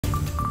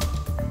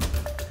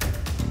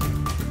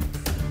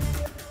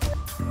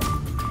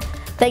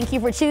Thank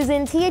you for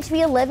choosing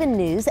THV 11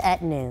 News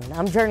at noon.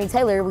 I'm Jurnee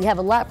Taylor. We have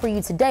a lot for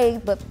you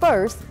today, but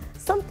first,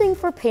 something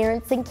for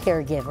parents and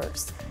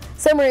caregivers.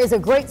 Summer is a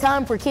great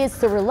time for kids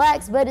to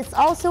relax, but it's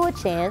also a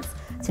chance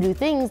to do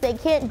things they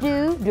can't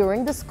do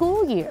during the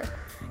school year.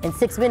 In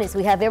 6 minutes,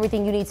 we have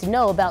everything you need to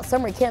know about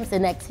summer camps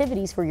and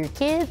activities for your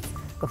kids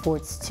before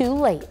it's too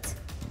late.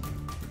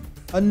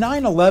 A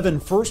 9/11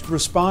 first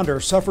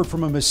responder suffered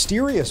from a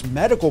mysterious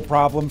medical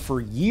problem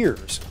for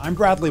years. I'm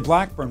Bradley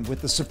Blackburn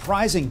with the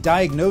surprising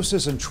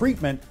diagnosis and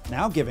treatment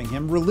now giving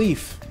him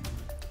relief.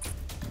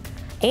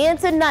 And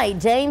tonight,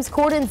 James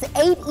Corden's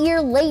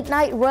 8-year late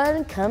night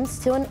run comes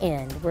to an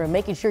end. We're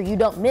making sure you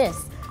don't miss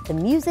the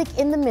music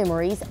and the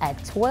memories at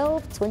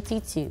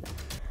 12:22.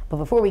 But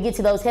before we get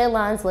to those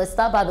headlines, let's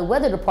stop by the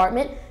weather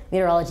department.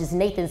 Meteorologist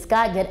Nathan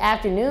Scott, good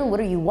afternoon. What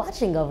are you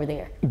watching over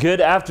there?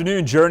 Good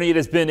afternoon, Jurnee. It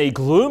has been a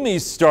gloomy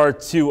start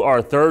to our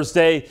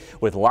Thursday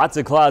with lots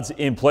of clouds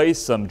in place,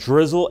 some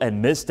drizzle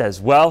and mist as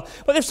well.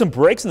 But there's some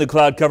breaks in the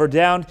cloud cover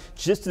down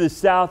just to the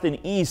south and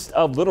east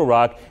of Little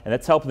Rock, and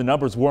that's helping the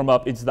numbers warm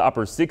up into the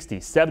upper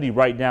 60s. 70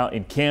 right now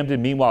in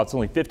Camden. Meanwhile, it's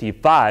only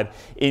 55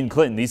 in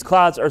Clinton. These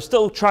clouds are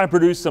still trying to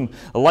produce some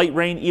light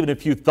rain, even a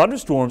few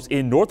thunderstorms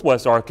in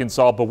northwest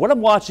Arkansas. But what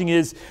I'm watching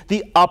is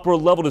the upper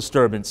level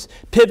disturbance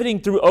pivoting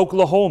through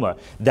Oklahoma.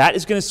 That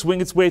is going to swing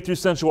its way through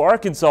central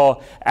Arkansas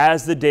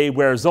as the day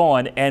wears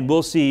on, and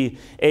we'll see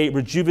a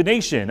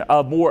rejuvenation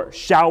of more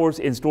showers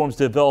and storms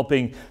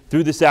developing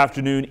through this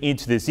afternoon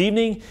into this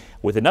evening.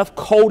 With enough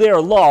cold air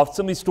aloft,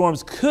 some of these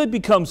storms could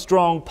become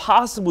strong,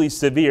 possibly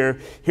severe.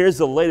 Here's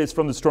the latest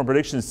from the Storm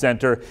Prediction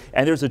Center,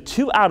 and there's a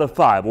 2 out of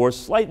 5 or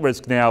slight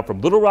risk now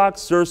from Little Rock,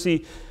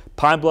 Searcy,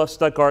 Pine Bluff,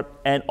 Stuttgart,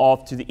 and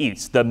off to the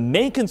east. The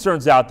main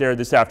concerns out there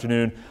this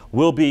afternoon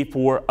will be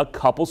for a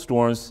couple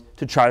storms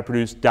to try to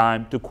produce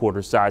dime to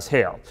quarter size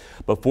hail.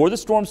 Before the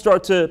storms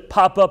start to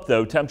pop up,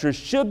 though, temperatures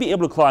should be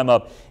able to climb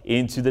up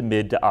into the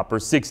mid to upper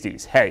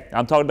 60s. Hey,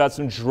 I'm talking about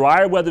some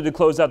drier weather to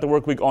close out the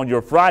work week on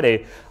your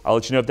Friday. I'll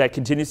let you know if that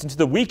continues into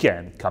the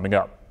weekend coming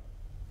up.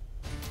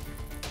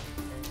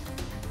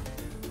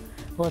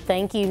 Well,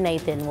 thank you,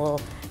 Nathan. Well,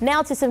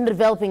 now to some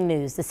developing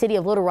news. The city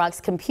of Little Rock's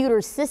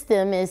computer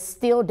system is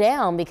still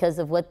down because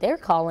of what they're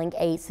calling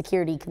a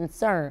security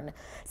concern.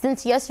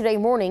 Since yesterday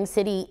morning,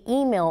 city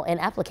email and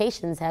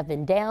applications have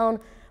been down,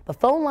 but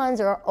phone lines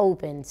are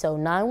open, so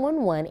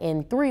 911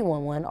 and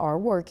 311 are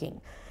working.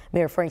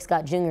 Mayor Frank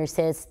Scott Jr.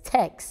 says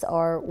texts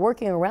are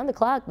working around the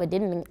clock, but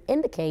didn't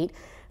indicate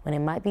when it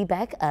might be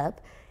back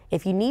up.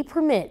 If you need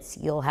permits,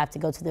 you'll have to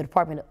go to the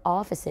department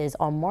offices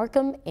on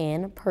Markham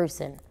in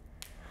person.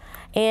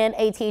 And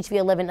a THV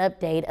 11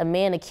 update, a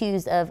man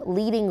accused of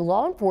leading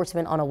law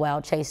enforcement on a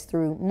wild chase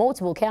through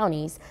multiple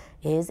counties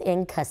is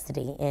in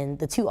custody, and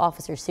the 2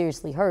 officers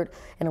seriously hurt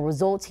in a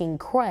resulting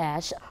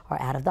crash are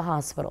out of the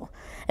hospital.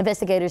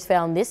 Investigators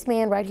found this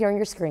man right here on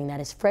your screen. That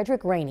is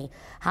Frederick Rainey,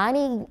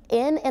 hiding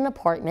in an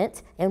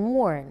apartment in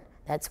Warren.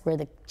 That's where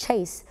the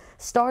chase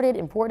started,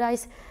 and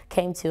Fordyce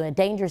came to a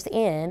dangerous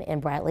end in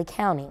Bradley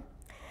County.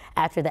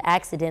 After the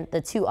accident,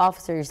 the 2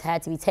 officers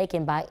had to be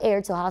taken by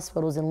air to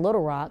hospitals in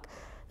Little Rock.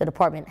 The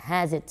department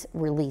hasn't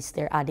released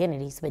their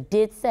identities, but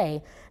did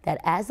say that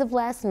as of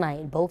last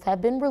night, both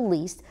have been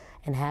released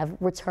and have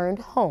returned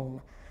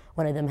home.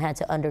 One of them had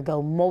to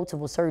undergo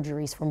multiple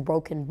surgeries from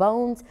broken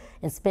bones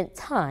and spent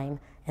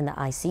time in the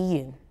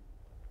ICU.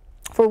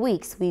 For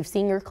weeks, we've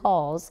seen your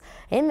calls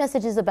and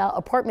messages about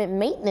apartment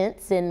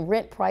maintenance and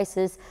rent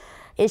prices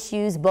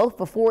issues both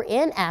before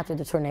and after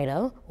the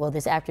tornado. Well,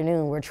 this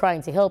afternoon, we're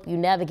trying to help you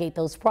navigate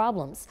those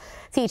problems.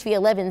 THV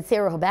 11's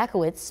Sarah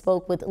Hobakowitz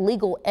spoke with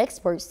legal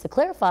experts to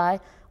clarify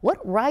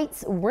what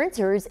rights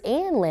renters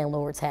and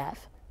landlords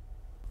have.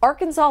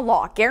 Arkansas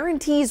law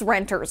guarantees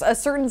renters a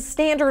certain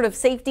standard of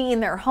safety in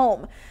their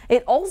home.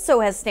 It also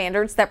has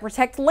standards that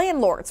protect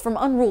landlords from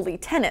unruly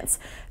tenants.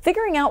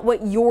 Figuring out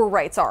what your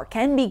rights are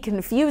can be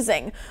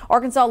confusing.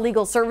 Arkansas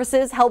Legal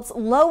Services helps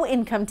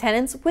low-income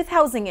tenants with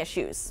housing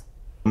issues.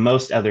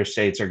 Most other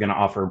states are going to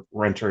offer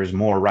renters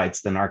more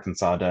rights than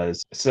Arkansas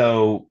does.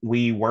 So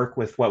we work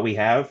with what we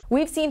have.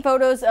 We've seen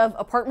photos of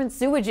apartment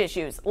sewage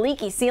issues,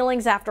 leaky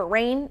ceilings after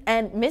rain,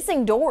 and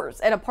missing doors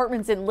at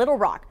apartments in Little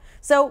Rock.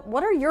 So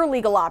what are your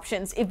legal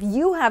options if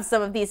you have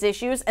some of these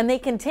issues and they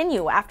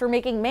continue after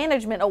making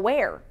management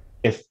aware?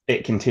 If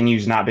it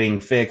continues not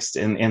being fixed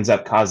and ends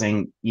up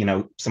causing,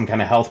 some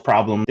kind of health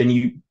problem, then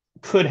you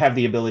could have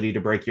the ability to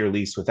break your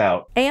lease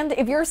without. And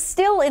if you're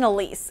still in a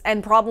lease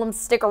and problems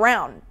stick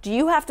around, do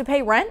you have to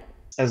pay rent?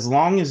 As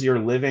long as you're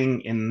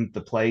living in the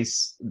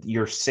place,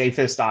 your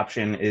safest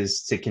option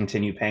is to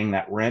continue paying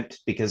that rent,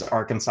 because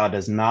Arkansas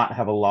does not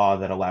have a law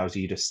that allows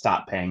you to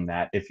stop paying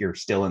that if you're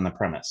still in the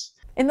premise.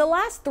 In the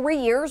last 3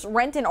 years,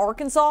 rent in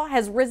Arkansas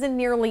has risen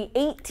nearly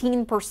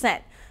 18%.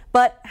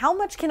 But how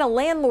much can a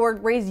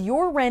landlord raise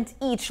your rent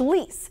each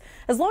lease?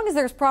 As long as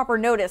there's proper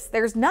notice,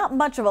 there's not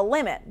much of a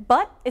limit,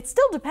 but it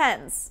still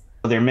depends.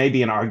 There may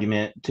be an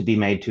argument to be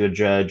made to a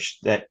judge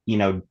that,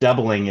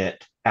 doubling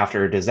it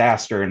after a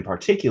disaster in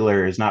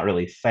particular is not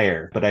really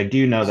fair. But I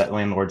do know that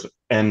landlords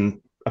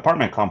and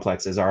apartment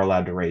complexes are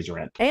allowed to raise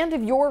rent. And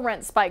if your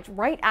rent spiked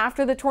right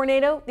after the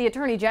tornado, the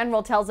Attorney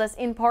General tells us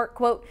in part,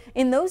 quote,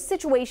 in those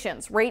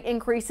situations, rate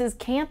increases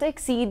can't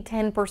exceed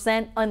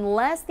 10%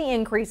 unless the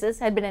increases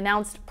had been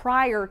announced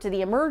prior to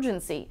the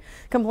emergency.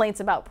 Complaints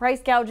about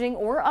price gouging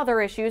or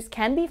other issues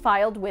can be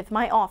filed with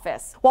my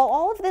office. While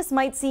all of this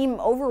might seem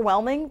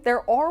overwhelming,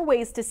 there are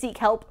ways to seek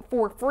help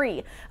for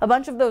free. A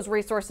bunch of those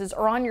resources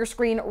are on your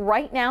screen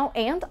right now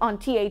and on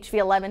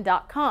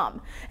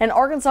thv11.com. And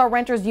Arkansas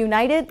Renters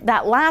United,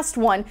 that last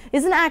one,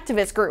 is an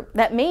activist group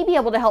that may be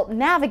able to help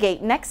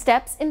navigate next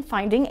steps in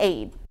finding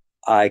aid.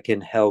 I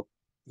can help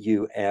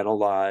you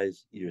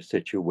analyze your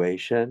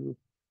situation,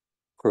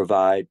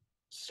 provide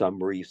some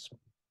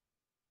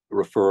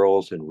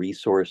referrals and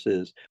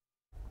resources.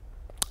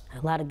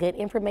 A lot of good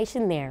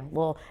information there.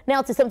 Well,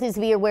 now to something to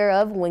be aware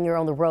of when you're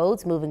on the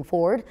roads moving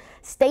forward.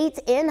 States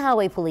and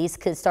highway police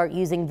could start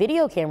using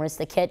video cameras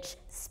to catch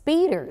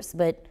speeders,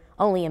 but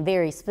only in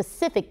very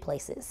specific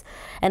places.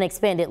 An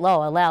expanded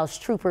law allows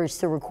troopers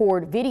to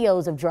record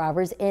videos of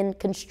drivers in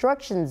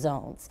construction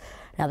zones.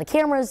 Now, the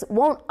cameras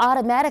won't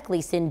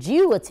automatically send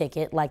you a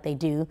ticket like they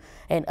do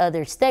in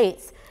other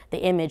states. The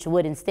image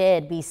would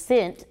instead be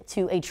sent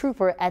to a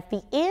trooper at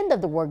the end of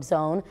the work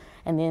zone,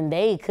 and then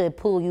they could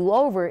pull you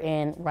over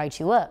and write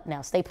you up.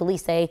 Now, state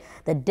police say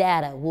the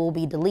data will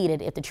be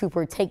deleted if the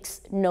trooper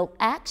takes no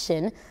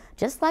action,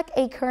 just like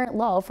a current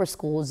law for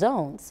school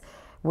zones.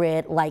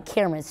 Red light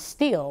cameras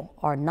still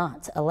are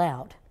not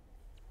allowed.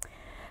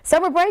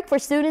 Summer break for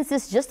students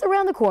is just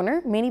around the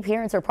corner. Many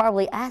parents are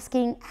probably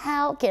asking,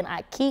 how can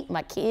I keep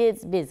my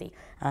kids busy?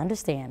 I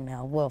understand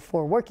now. Well,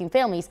 for working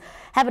families,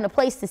 having a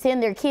place to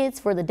send their kids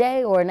for the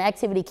day or an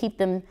activity to keep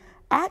them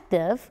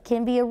active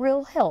can be a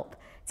real help.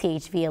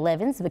 THV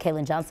 11's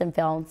Michaela Johnson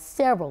found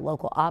several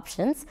local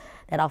options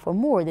that offer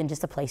more than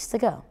just a place to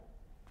go.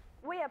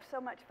 We have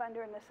so much fun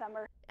during the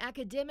summer.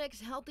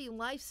 Academics, healthy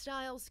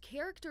lifestyles,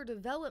 character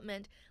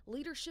development,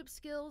 leadership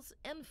skills,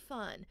 and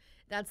fun.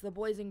 That's the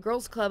Boys and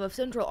Girls Club of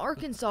Central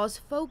Arkansas's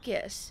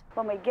focus.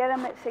 When we get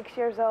them at 6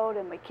 years old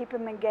and we keep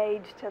them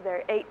engaged till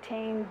they're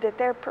 18, that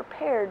they're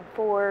prepared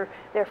for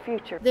their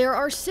future. There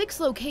are 6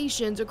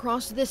 locations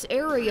across this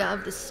area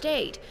of the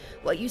state.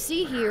 What you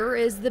see here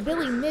is the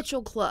Billy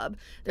Mitchell Club.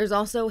 There's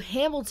also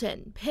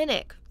Hamilton,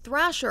 Pinnock,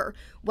 Thrasher,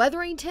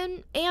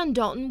 Wetherington, and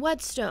Dalton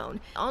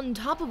Whetstone. On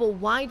top of a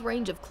wide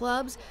range of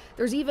clubs,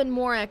 there's even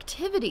more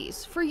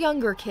activities for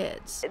younger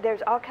kids.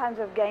 There's all kinds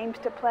of games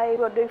to play.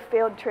 We'll do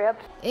field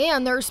trips.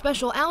 And there are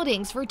special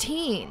outings for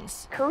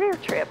teens. Career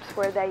trips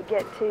where they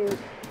get to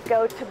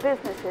go to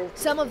businesses.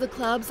 Some of the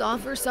clubs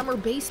offer summer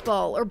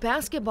baseball or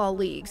basketball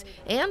leagues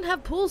and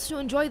have pools to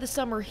enjoy the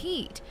summer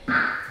heat.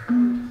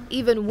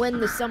 Even when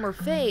the summer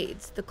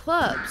fades, the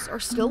clubs are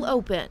still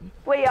open.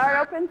 We are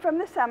open from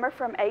the summer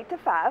from 8 to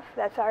 5.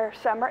 That's our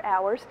summer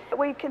hours.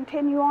 We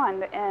continue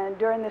on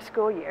during the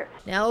school year.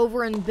 Now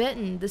over in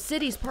Benton, the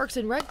city's Parks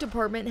and Rec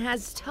department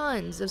has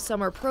tons of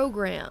summer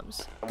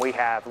programs. We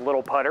have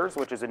Little Putters,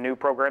 which is a new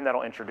program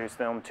that'll introduce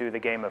them to the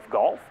game of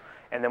golf.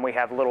 And then we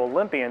have Little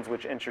Olympians,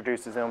 which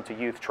introduces them to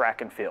youth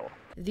track and field.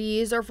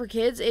 These are for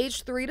kids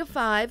aged 3 to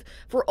 5.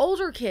 For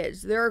older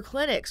kids, there are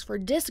clinics for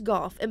disc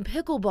golf and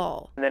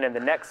pickleball. And then in the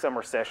next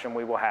summer session,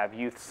 we will have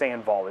youth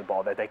sand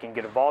volleyball that they can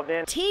get involved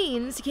in.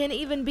 Teens can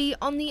even be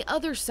on the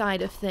other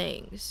side of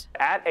things.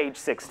 At age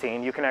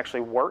 16, you can actually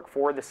work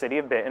for the city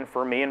of Benton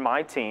for me and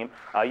my team.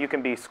 You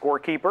can be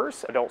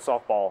scorekeepers, adult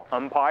softball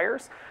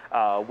umpires.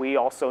 We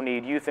also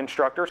need youth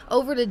instructors.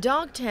 Over to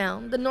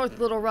Dogtown, the North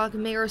Little Rock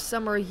Mayor's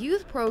Summer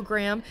Youth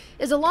Program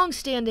is a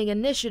long-standing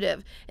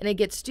initiative, and it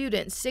gets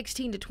students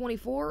 16 to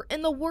 24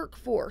 in the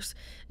workforce.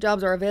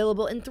 Jobs are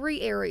available in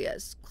 3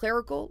 areas: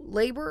 clerical,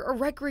 labor, or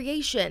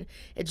recreation.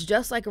 It's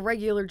just like a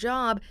regular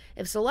job.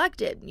 If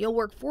selected, you'll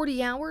work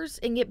 40 hours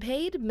and get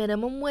paid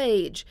minimum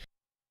wage.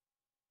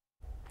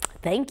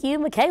 Thank you,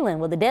 Michaela.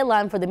 Well, the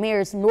deadline for the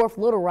mayor's North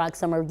Little Rock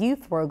Summer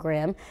Youth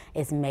Program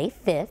is May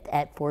 5th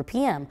at 4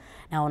 p.m.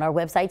 Now, on our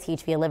website,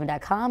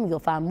 thv11.com, you'll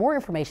find more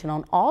information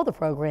on all the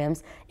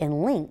programs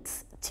and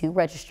links to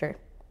register.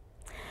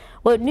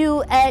 Well,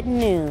 new at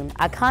noon,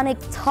 iconic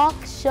talk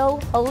show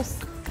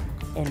host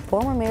and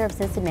former mayor of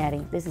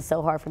Cincinnati. This is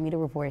so hard for me to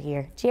report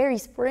here. Jerry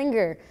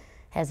Springer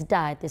has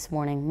died this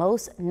morning,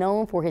 most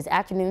known for his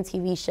afternoon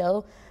TV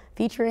show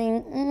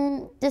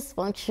featuring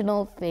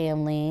dysfunctional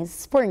families.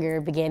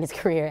 Springer began his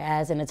career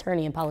as an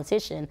attorney and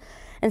politician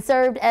and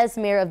served as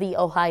mayor of the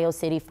Ohio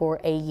City for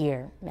a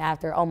year.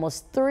 After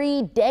almost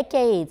 3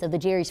 decades of the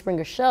Jerry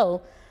Springer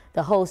Show,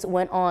 the host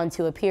went on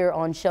to appear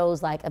on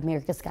shows like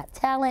America's Got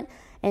Talent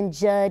and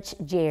Judge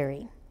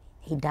Jerry.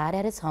 He died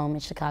at his home in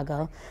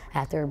Chicago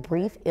after a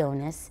brief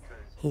illness.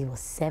 He was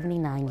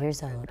 79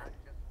 years old.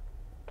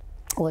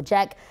 Well,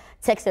 Jack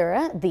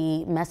Teixeira,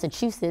 the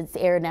Massachusetts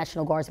Air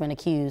National Guardsman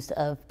accused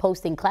of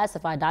posting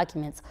classified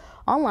documents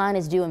online,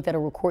 is due in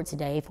federal court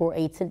today for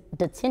a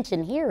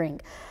detention hearing.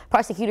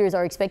 Prosecutors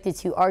are expected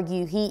to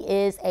argue he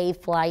is a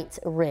flight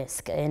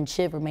risk and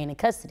should remain in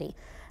custody.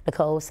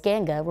 Nicole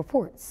Scanga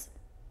reports.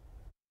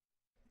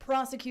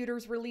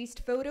 Prosecutors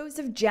released photos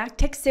of Jack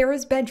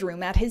Teixeira's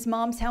bedroom at his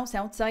mom's house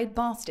outside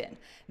Boston.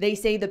 They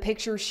say the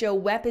pictures show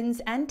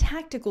weapons and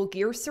tactical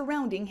gear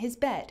surrounding his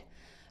bed.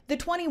 The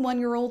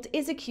 21-year-old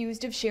is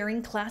accused of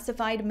sharing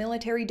classified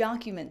military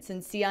documents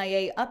and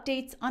CIA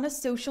updates on a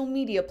social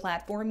media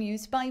platform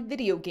used by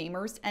video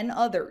gamers and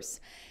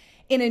others.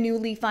 In a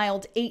newly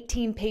filed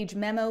 18-page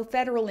memo,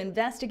 federal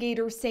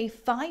investigators say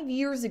 5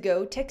 years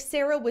ago,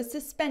 Teixeira was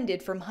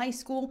suspended from high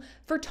school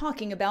for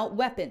talking about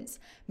weapons,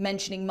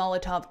 mentioning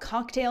Molotov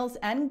cocktails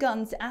and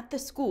guns at the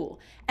school,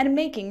 and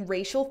making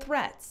racial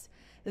threats.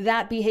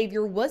 That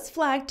behavior was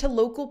flagged to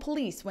local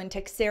police when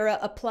Teixeira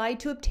applied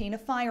to obtain a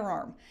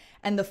firearm.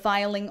 And the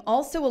filing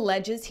also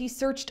alleges he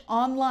searched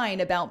online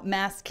about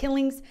mass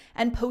killings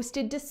and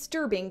posted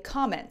disturbing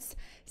comments,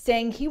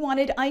 saying he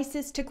wanted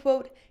ISIS to,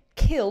 quote,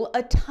 kill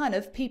a ton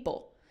of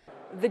people.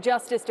 The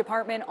Justice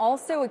Department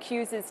also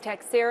accuses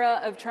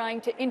Teixeira of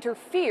trying to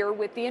interfere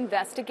with the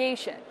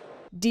investigation.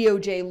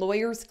 DOJ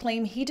lawyers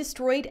claim he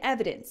destroyed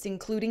evidence,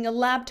 including a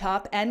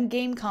laptop and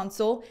game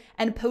console,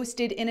 and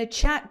posted in a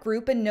chat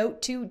group a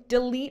note to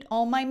delete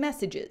all my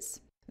messages.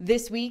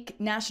 This week,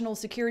 National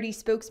Security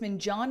spokesman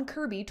John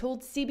Kirby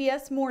told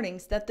CBS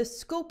Mornings that the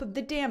scope of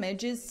the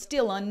damage is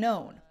still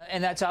unknown.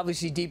 And that's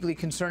obviously deeply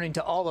concerning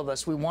to all of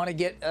us. We want to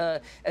get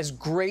as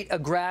great a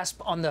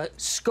grasp on the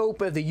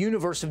scope of the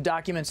universe of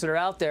documents that are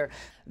out there.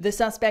 The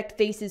suspect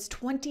faces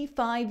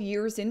 25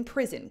 years in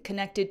prison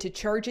connected to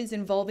charges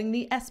involving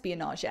the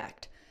Espionage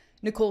Act.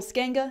 Nicole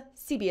Skenga,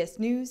 CBS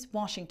News,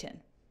 Washington.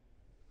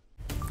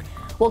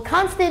 Well,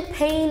 constant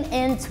pain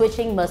and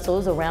twitching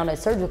muscles around a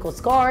surgical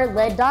scar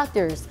led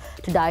doctors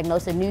to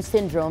diagnose a new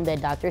syndrome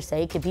that doctors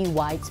say could be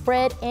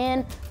widespread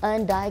and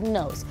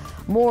undiagnosed.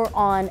 More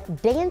on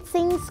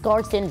dancing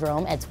scar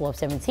syndrome at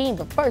 12:17.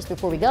 But first,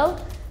 before we go,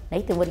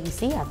 Nathan, what do you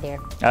see out there?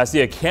 I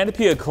see a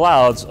canopy of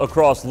clouds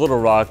across Little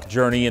Rock,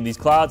 Jurnee, and these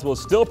clouds will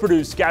still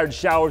produce scattered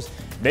showers,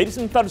 maybe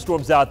some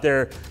thunderstorms out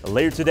there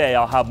later today.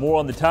 I'll have more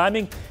on the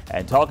timing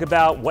and talk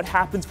about what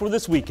happens for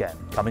this weekend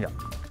coming up.